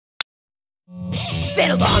It's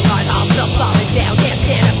been a long, hard haul, still falling down. Can't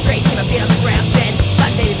stand up straight, keep my feet on the ground. Spin,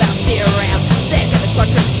 but maybe that'll steer around. Sick of the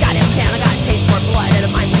torture, the sky